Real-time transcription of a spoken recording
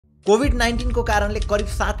COVID-19 को कारणले करिब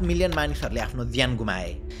 7 मिलियन मानिसहरूले आफ्नो ज्यान गुमाए।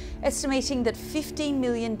 Estimating that 15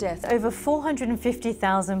 million deaths, over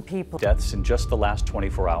 450,000 people. Deaths in just the last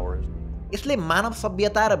 24 hours. यसले मानव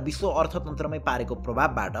सभ्यता र विश्व अर्थतन्त्रमै पारेको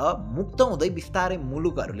प्रभावबाट मुक्त हुँदै बिस्तारै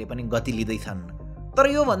मुलुकहरूले पनि गति लिँदैछन्। तर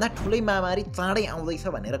यो भन्दा ठुलै महामारी चाँडै आउँदैछ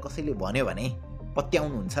भनेर कसैले भन्यो भने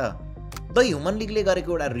पत्याउनुहुन्छ? द ह्युमन लिगले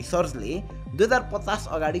गरेको एउटा रिसर्चले 2050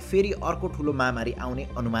 अगाडि फेरि अर्को ठुलो महामारी आउने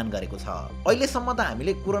अनुमान गरेको छ। अहिलेसम्म त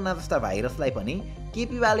हामीले कोरोना जस्ता भाइरसलाई पनि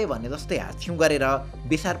केपीवाले भने जस्तै हाछ्यौं गरेर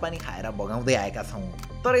बेसार पानी खाएर भगाउँदै आएका छौं।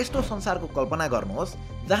 तर यस्तो संसारको कल्पना गर्नुहोस्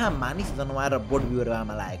जहाँ मानिस, जनावर र बोट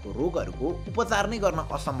बिरुवामा लागेको रोगहरूको उपचार नै गर्न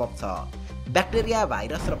असम्भव छ। ब्याक्टेरिया,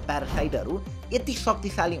 भाइरस र प्यारासाइटहरू यति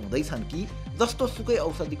शक्तिशाली हुँदैछन् कि जस्तो सुकै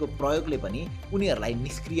औषधिको प्रयोगले पनि उनीहरूलाई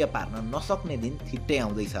निष्क्रिय पार्न नसक्ने दिन छिट्टै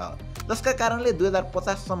आउँदैछ, जसका कारणले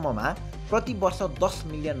 2050 सम्ममा प्रति वर्ष 10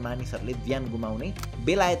 मिलियन मानिसहरूले ज्यान गुमाउने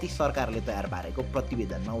बेलायती सरकारले तयार पारेको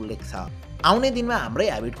प्रतिवेदनमा उल्लेख छ। आउने दिनमा हाम्रै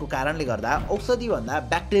ह्याबिटको कारणले गर्दा औषधि भन्दा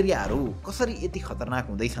ब्याक्टेरियाहरू कसरी यति खतरनाक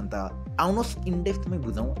हुँदैछन् त? आउनुहोस् इनडेप्थमै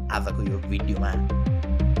बुझौँ आजको यो भिडियोमा।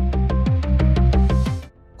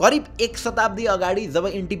 करिब 1 शताब्दी अगाडि जब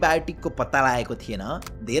एन्टिबायोटिकको पत्ता लागेको थिएन,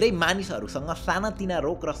 धेरै मानिसहरूसँग सानातिना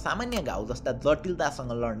रोग र सामान्य घाउ जस्ता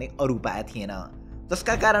जटिलतासँग लड्ने अरू उपाय थिएन,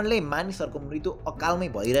 जसका कारणले मानिसहरूको मृत्यु अकालमै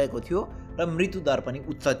भइरहेको थियो र मृत्यु दर पनि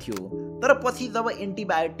उच्च थियो। तर पछि जब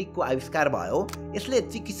एन्टिबायोटिकको आविष्कार भयो, यसले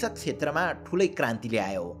चिकित्सक क्षेत्रमा ठुलै क्रान्ति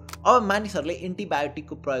ल्यायो। अब मानिसहरूले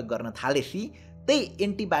एन्टिबायोटिकको प्रयोग गर्न थालेपछि त्यही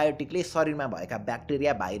एन्टिबायोटिकले शरीरमा भएका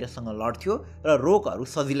ब्याक्टेरिया, भाइरससँग लड्थ्यो र रोगहरू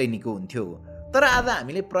सजिलै निको हुन्थ्यो। तर आज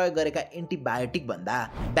हामीले प्रयोग गरेका एन्टिबायोटिक भन्दा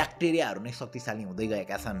ब्याक्टेरियाहरू नै शक्तिशाली हुँदै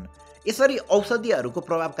गएका छन्। यसरी औषधिहरूको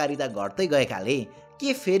प्रभावकारिता घट्दै गएकाले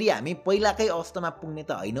के फेरि हामी पहिलाकै अवस्थामा पुग्ने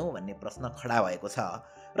त होइनौँ भन्ने प्रश्न खडा भएको छ।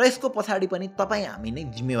 र यसको पछाडि पनि तपाईँ हामी नै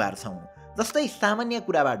जिम्मेवार छौँ। जस्तै सामान्य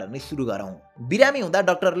कुराबाट नै सुरु गरौँ। बिरामी हुँदा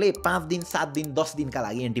डाक्टरले 5 दिन, 7 दिन, 10 दिनका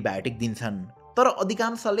लागि एन्टिबायोटिक दिन्छन्, तर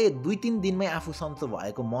अधिकांशले 2-3 दिनमै आफू सन्चो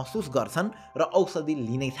भएको महसुस गर्छन् र औषधि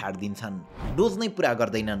लिनै छाड्दिन्छन्, डोज नै पुरा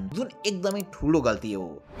गर्दैनन्, जुन एकदमै ठुलो गल्ती हो।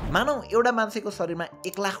 मानौ एउटा मान्छेको शरीरमा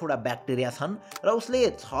 1 लाखवटा ब्याक्टेरिया छन् र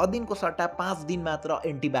उसले 6 दिनको सट्टा 5 दिन मात्र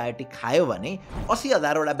एन्टिबायोटिक खायो भने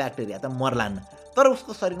 80,000वटा ब्याक्टेरिया त मर्लान्, तर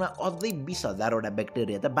उसको शरीरमा अझै 20,000वटा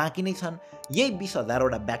ब्याक्टेरिया त बाँकी नै छन्। यही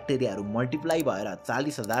 20,000वटा ब्याक्टेरियाहरू मल्टिप्लाई भएर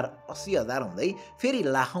 40,000, 80,000 हुँदै फेरि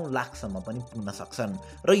लाखौँ लाखसम्म पनि पुग्न सक्छन्।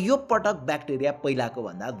 र यो पटक ब्याक्टेरिया पहिलाको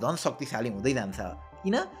भन्दा झन् शक्तिशाली हुँदै जान्छ।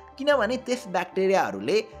 किनभने त्यस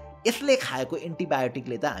ब्याक्टेरियाहरूले यसले खाएको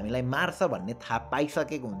एन्टिबायोटिकले त हामीलाई मार्छ भन्ने थाहा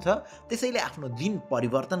पाइसकेको हुन्छ। त्यसैले आफ्नो जिन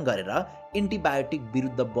परिवर्तन गरेर एन्टिबायोटिक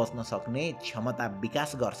विरुद्ध बच्न सक्ने क्षमता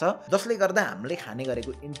विकास गर्छ, जसले गर्दा हामीले खाने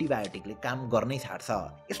गरेको एन्टिबायोटिकले काम गर्नै छाड्छ।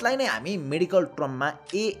 यसलाई नै हामी मेडिकल टर्ममा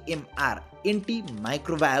AMR,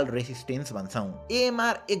 एन्टिमाइक्रोबायल रेसिस्टेन्स भन्छौँ।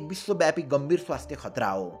 AMR एक विश्वव्यापी गम्भीर स्वास्थ्य खतरा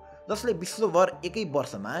हो, जसले विश्वभर एकै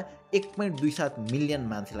वर्षमा 1.27 मिलियन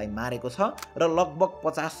मान्छेलाई मारेको छ र लगभग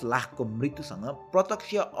 50 लाखको मृत्युसँग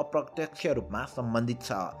प्रत्यक्ष अप्रत्यक्ष रूपमा सम्बन्धित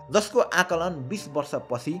छ, जसको आकलन 20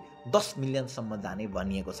 वर्षपछि 10 मिलियनसम्म जाने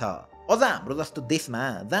भनिएको छ। अझ हाम्रो जस्तो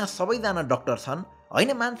देशमा जहाँ सबैजना डाक्टर छन्,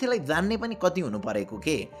 होइन मान्छेलाई जान्ने पनि कति हुनु परेको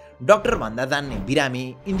के? डाक्टर भन्दा जान्ने बिरामी,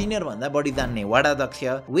 इन्जिनियर भन्दा बढी जान्ने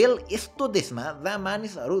वार्डाध्यक्ष। वेल, यस्तो देशमा जहाँ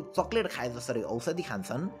मानिसहरू चक्लेट खाए जसरी औषधि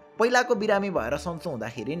खान्छन्, पहिलाको बिरामी भएर सन्चो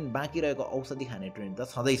हुँदाखेरि बाँकी रहेको औषधि खाने ट्रेन्ड त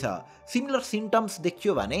छँदैछ। सिमिलर सिम्टम्स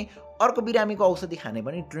देखियो भने अर्को बिरामीको औषधि खाने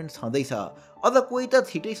पनि ट्रेन्ड छँदैछ। अझ कोही त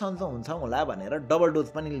छिटै सन्चो हुन्छ होला भनेर डबल डोज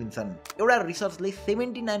पनि लिन्छन्। एउटा रिसर्चले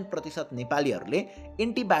 79% नेपालीहरूले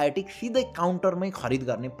एन्टिबायोटिक सिधै काउन्टरमै खरिद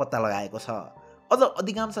गर्ने पत्ता लगाएको छ। अझ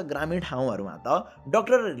अधिकांश ग्रामीण ठाउँहरूमा त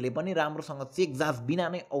डाक्टरहरूले पनि राम्रोसँग चेक जाँच बिना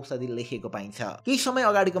नै औषधि लेखेको पाइन्छ। केही समय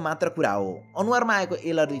अगाडिको मात्र कुरा हो, अनुहारमा आएको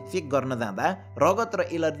एलर्जी चेक गर्न जाँदा रगत र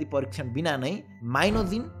एलर्जी परीक्षण बिना नै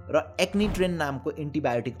माइनोजिन र एक्निट्रेन नामको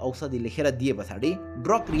एन्टिबायोटिक औषधि लेखेर दिए पछाडि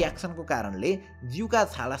ड्रग रियाक्सनको कारणले जिउका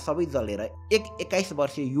छाला सबै जलेर एक 21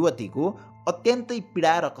 वर्षीय युवतीको अत्यन्तै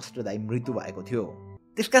पीडा र कष्टदायी मृत्यु भएको थियो।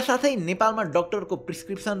 त्यसका साथै नेपालमा डाक्टरको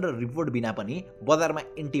प्रिस्क्रिप्सन र रिपोर्ट बिना पनि बजारमा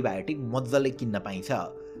एन्टिबायोटिक मज्जाले किन्न पाइन्छ।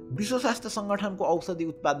 विश्व स्वास्थ्य सङ्गठनको औषधि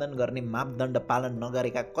उत्पादन गर्ने मापदण्ड पालन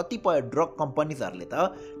नगरेका कतिपय ड्रग कम्पनीजहरूले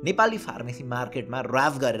त नेपाली फार्मेसी मार्केटमा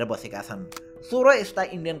राज गरेर बसेका छन्। 16 यस्ता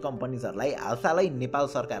इन्डियन कम्पनीजहरूलाई हालसालै नेपाल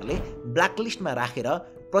सरकारले ब्ल्याकलिस्टमा राखेर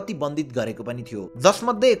प्रतिबन्धित गरेको पनि थियो,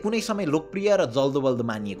 जसमध्ये कुनै समय लोकप्रिय र जल्दोबल्दो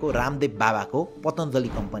मानिएको रामदेव बाबाको पतञ्जलि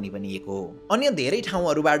कम्पनी पनि एक हो। अन्य धेरै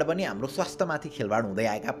ठाउँहरूबाट पनि हाम्रो स्वास्थ्यमाथि खेलवाड हुँदै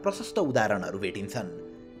आएका प्रशस्त उदाहरणहरू भेटिन्छन्।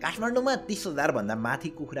 काठमाडौँमा 30,000 भन्दा माथि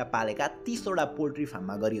कुखुरा पालेका 30वटा पोल्ट्री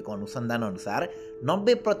फार्ममा गरिएको अनुसन्धान अनुसार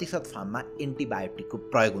 90% फार्ममा एन्टिबायोटिकको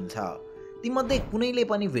प्रयोग हुन्छ। तीमध्ये कुनैले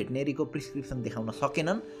पनि भेटनेरीको प्रिस्क्रिप्सन देखाउन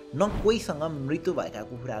सकेनन्, न कोहीसँग मृत्यु भएका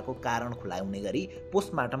कुखुराको कारण खुलाउने गरी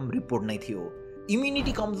पोस्टमार्टम रिपोर्ट नै थियो।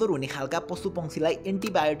 इम्युनिटी कमजोर हुने खालका पशुपक्षीलाई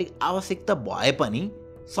एन्टिबायोटिक आवश्यकता भए पनि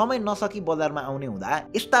समय नसकी बजारमा आउने हुँदा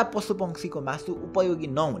यस्ता पशुपक्षीको मासु उपयोगी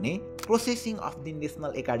नहुने processing of the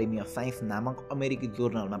national academy of science नामक अमेरिकी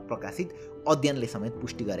जर्नलमा प्रकाशित अध्ययनले समेत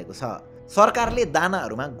पुष्टि गरेको छ। सरकारले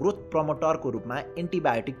दानाहरूमा ग्रोथ प्रमोटरको रूपमा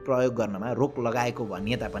एन्टिबायोटिक प्रयोग गर्नमा रोक लगाएको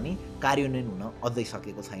भनिए तापनि कार्यान्वयन हुन अझै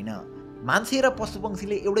सकेको छैन। मान्छे र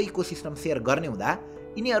पशुपक्षीले एउटै इकोसिस्टम सेयर गर्ने हुँदा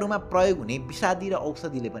यिनीहरूमा प्रयोग हुने विषादी र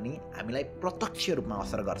औषधिले पनि हामीलाई प्रत्यक्ष रूपमा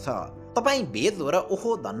असर गर्छ। तपाईँ भेज हो र ओहो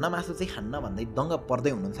धन्न मासु चाहिँ खान्न भन्दै दङ्ग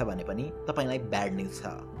पर्दै हुनुहुन्छ भने पनि तपाईँलाई ब्याड न्युज छ।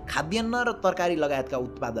 खाद्यान्न र तरकारी लगायतका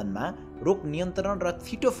उत्पादनमा रोग नियन्त्रण र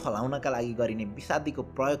छिटो फलाउनका लागि गरिने विषादीको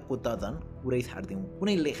प्रयोगको दर्जन पुरै छाड्दिउँ,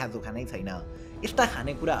 कुनै लेखाजोखा नै छैन। यस्ता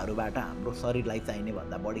खानेकुराहरूबाट हाम्रो शरीरलाई चाहिने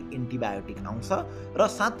भन्दा बढी एन्टिबायोटिक आउँछ र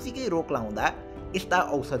साँच्चीकै रोग लाउँदा यस्ता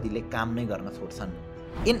औषधिले काम नै गर्न छोड्छन्।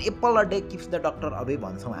 In Apple a day keeps the doctor away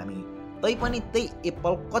भन्छौँ हामी, तैपनि त्यही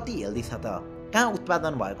एप्पल कति हेल्दी छ त? कहाँ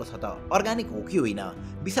उत्पादन भएको छ त? अर्ग्यानिक हो कि होइन?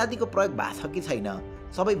 विषादीको प्रयोग भएको छ कि छैन?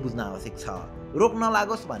 सबै बुझ्न आवश्यक छ। रोग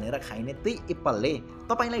नलागोस् भनेर खाइने त्यही एप्पलले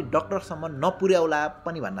तपाईँलाई डक्टरसम्म नपुर्याउला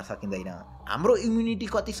पनि भन्न सकिँदैन। हाम्रो इम्युनिटी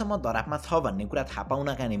कतिसम्म धरापमा छ भन्ने कुरा थाहा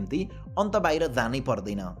पाउनका निम्ति अन्त बाहिर जानै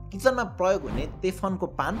पर्दैन। किचनमा प्रयोग हुने तेफनको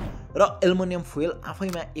पान र एल्युमिनियम फुएल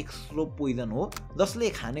आफैमा एक स्लो पोइजन हो, जसले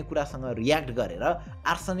खानेकुरासँग रियाक्ट गरेर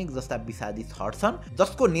आर्सेनिक जस्ता विषादी छर्छन्,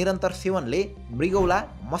 जसको निरन्तर सेवनले मृगौला,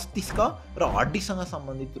 मस्तिष्क र हड्डीसँग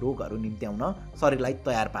सम्बन्धित रोगहरू निम्त्याउन शरीरलाई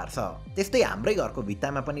तयार पार्छ। त्यस्तै हाम्रै घरको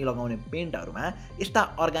भित्तामा पनि लगाउने पेन्टहरूमा यस्ता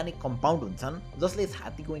अर्ग्यानिक कम्पाउन्ड हुन्छन् जसले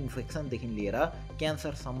छातीको इन्फेक्सनदेखि लिएर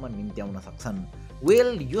क्यान्सरसम्म निम्त्याउन सक्छन्। वेल,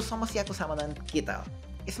 यो समस्याको समाधान के त?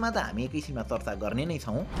 यसमा त हामी एकैछिनमा चर्चा गर्ने नै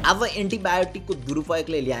छौँ। आज एन्टिबायोटिकको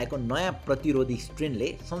दुरुपयोगले ल्याएको नयाँ प्रतिरोधी स्ट्रेनले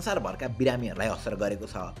संसारभरका बिरामीहरूलाई असर गरेको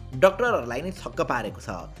छ, डाक्टरहरूलाई नै छक्क पारेको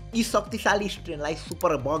छ। यी शक्तिशाली स्ट्रेनलाई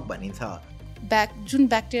सुपर बग भनिन्छ। जुन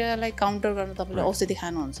ब्याक्टेरियालाई काउन्टर गर्न तपाईँले औषधि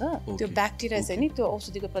खानुहुन्छ, त्यो ब्याक्टेरिया चाहिँ नि त्यो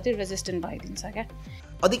औषधिको प्रति रेजिस्टेन्ट भइदिन्छ क्या।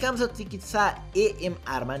 अधिकांश चिकित्सा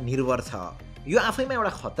एएमआरमा निर्भर छ। यो आफैमा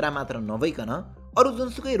एउटा खतरा मात्र नभइकन अरू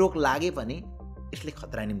जुनसुकै रोग लागे पनि यसले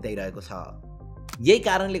खतरा निम्त्याइरहेको छ। यही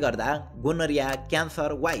कारणले गर्दा गोनरिया,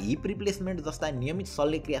 क्यान्सर वा हिप रिप्लेसमेन्ट जस्ता नियमित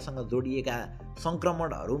शल्यक्रियासँग जोडिएका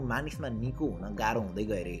सङ्क्रमणहरू मानिसमा निको हुन गाह्रो हुँदै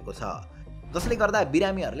गइरहेको छ, जसले गर्दा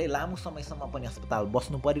बिरामीहरूले लामो समयसम्म पनि अस्पताल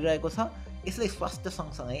बस्नु परिरहेको छ। यसले स्वास्थ्य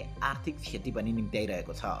सँगसँगै आर्थिक क्षति पनि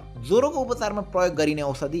निम्त्याइरहेको छ। ज्वरोको उपचारमा प्रयोग गरिने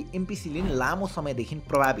औषधि एम्पिसिलिन लामो समयदेखि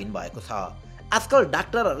प्रभावहीन भएको छ। आजकल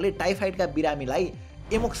डाक्टरहरूले टाइफाइडका बिरामीलाई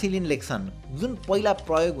एमोक्सिलिन लेख्छन्, जुन पहिला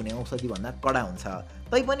प्रयोग हुने औषधिभन्दा कडा हुन्छ।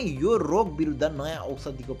 तैपनि यो रोग विरुद्ध नयाँ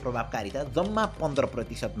औषधिको प्रभावकारिता जम्मा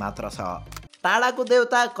 15% मात्र छ। टाढाको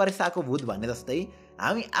देवता करेसाको भूत भने जस्तै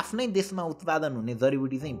हामी आफ्नै देशमा उत्पादन हुने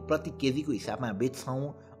जडीबुटी चाहिँ प्रति केजीको हिसाबमा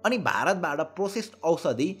बेच्छौँ अनि भारतबाट प्रोसेस्ड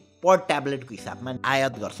औषधि पर ट्याब्लेटको हिसाबमा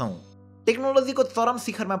आयात गर्छौँ। टेक्नोलोजीको चरम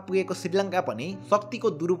शिखरमा पुगेको श्रीलङ्का पनि शक्तिको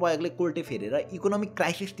दुरुपयोगले कोल्टे फेरेर इकोनोमिक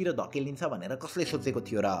क्राइसिसतिर धकेलिन्छ भनेर कसले सोचेको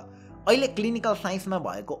थियो र? अहिले क्लिनिकल साइन्समा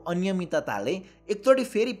भएको अनियमितताले एकचोटि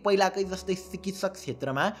फेरि पहिलाकै जस्तै चिकित्सक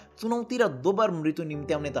क्षेत्रमा चुनौती र दोब्बर मृत्यु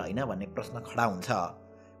निम्त्याउने त होइन भन्ने प्रश्न खडा हुन्छ।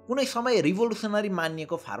 कुनै समय रिभोल्युसनरी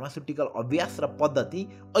मानिएको फार्मास्युटिकल अभ्यास र पद्धति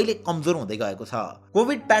अहिले कमजोर हुँदै गएको छ।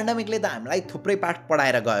 कोभिड पेन्डेमिकले त हामीलाई थुप्रै पाठ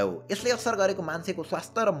पढाएर गयो। यसले असर गरेको मान्छेको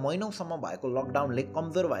स्वास्थ्य र महिनौसम्म भएको लकडाउनले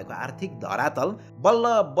कमजोर भएको आर्थिक धरातल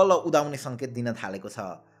बल्ल बल्ल उदाउने सङ्केत दिन थालेको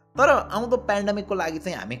छ। तर आउँदो पेन्डेमिकको लागि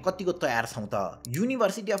चाहिँ हामी कतिको तयार छौँ त?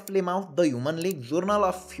 University of प्लेमाउथ, the human league, journal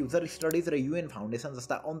of future studies र युएन फाउन्डेसन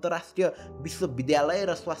जस्ता अन्तर्राष्ट्रिय विश्वविद्यालय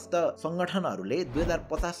र स्वास्थ्य सङ्गठनहरूले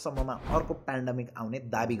 2050 सम्ममा अर्को पेन्डेमिक आउने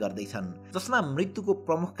दाबी गर्दैछन्, जसमा मृत्युको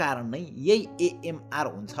प्रमुख कारण नै यही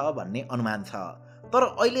एएमआर हुन्छ भन्ने अनुमान छ। तर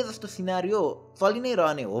अहिले जस्तो सिनारियो चलि नै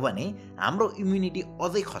रहने हो भने हाम्रो इम्युनिटी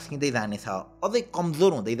अझै खस्किँदै जानेछ, अझै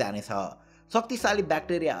कमजोर हुँदै जानेछ। शक्तिशाली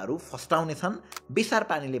ब्याक्टेरियाहरू फस्टाउने छन्, बेसार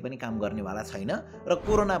पानीले पनि काम गर्नेवाला छैन र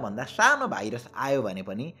कोरोना भन्दा सानो भाइरस आयो भने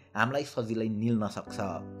पनि हामीलाई सजिलै निल्न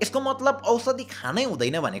सक्छ। यसको मतलब औषधि खानै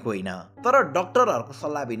हुँदैन भनेको होइन, तर डाक्टरहरूको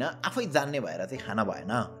सल्लाह बिना आफै जान्ने भएर चाहिँ खान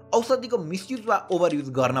भएन। औषधिको मिसयुज वा ओभरयुज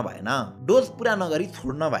गर्न भएन, डोज पुरा नगरी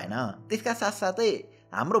छोड्न भएन। त्यसका साथसाथै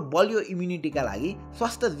हाम्रो बलियो इम्युनिटीका लागि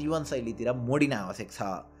स्वस्थ जीवनशैलीतिर मोडिन आवश्यक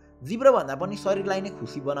छ। जिब्रो भन्दा पनि शरीरलाई नै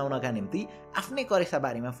खुसी बनाउनका निम्ति आफ्नै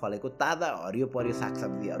करेसाबारीमा फलेको ताजा हरियो परियो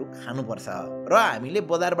सागसब्जीहरू खानुपर्छ र हामीले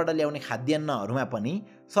बजारबाट ल्याउने खाद्यान्नहरूमा पनि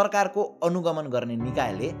सरकारको अनुगमन गर्ने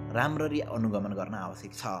निकायले राम्ररी अनुगमन गर्न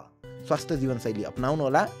आवश्यक छ। स्वस्थ जीवनशैली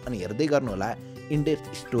अपनाउनुहोला अनि हेर्दै गर्नुहोला इन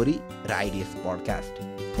डेप्थ स्टोरी र ideas podcast.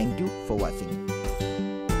 Thank you for watching.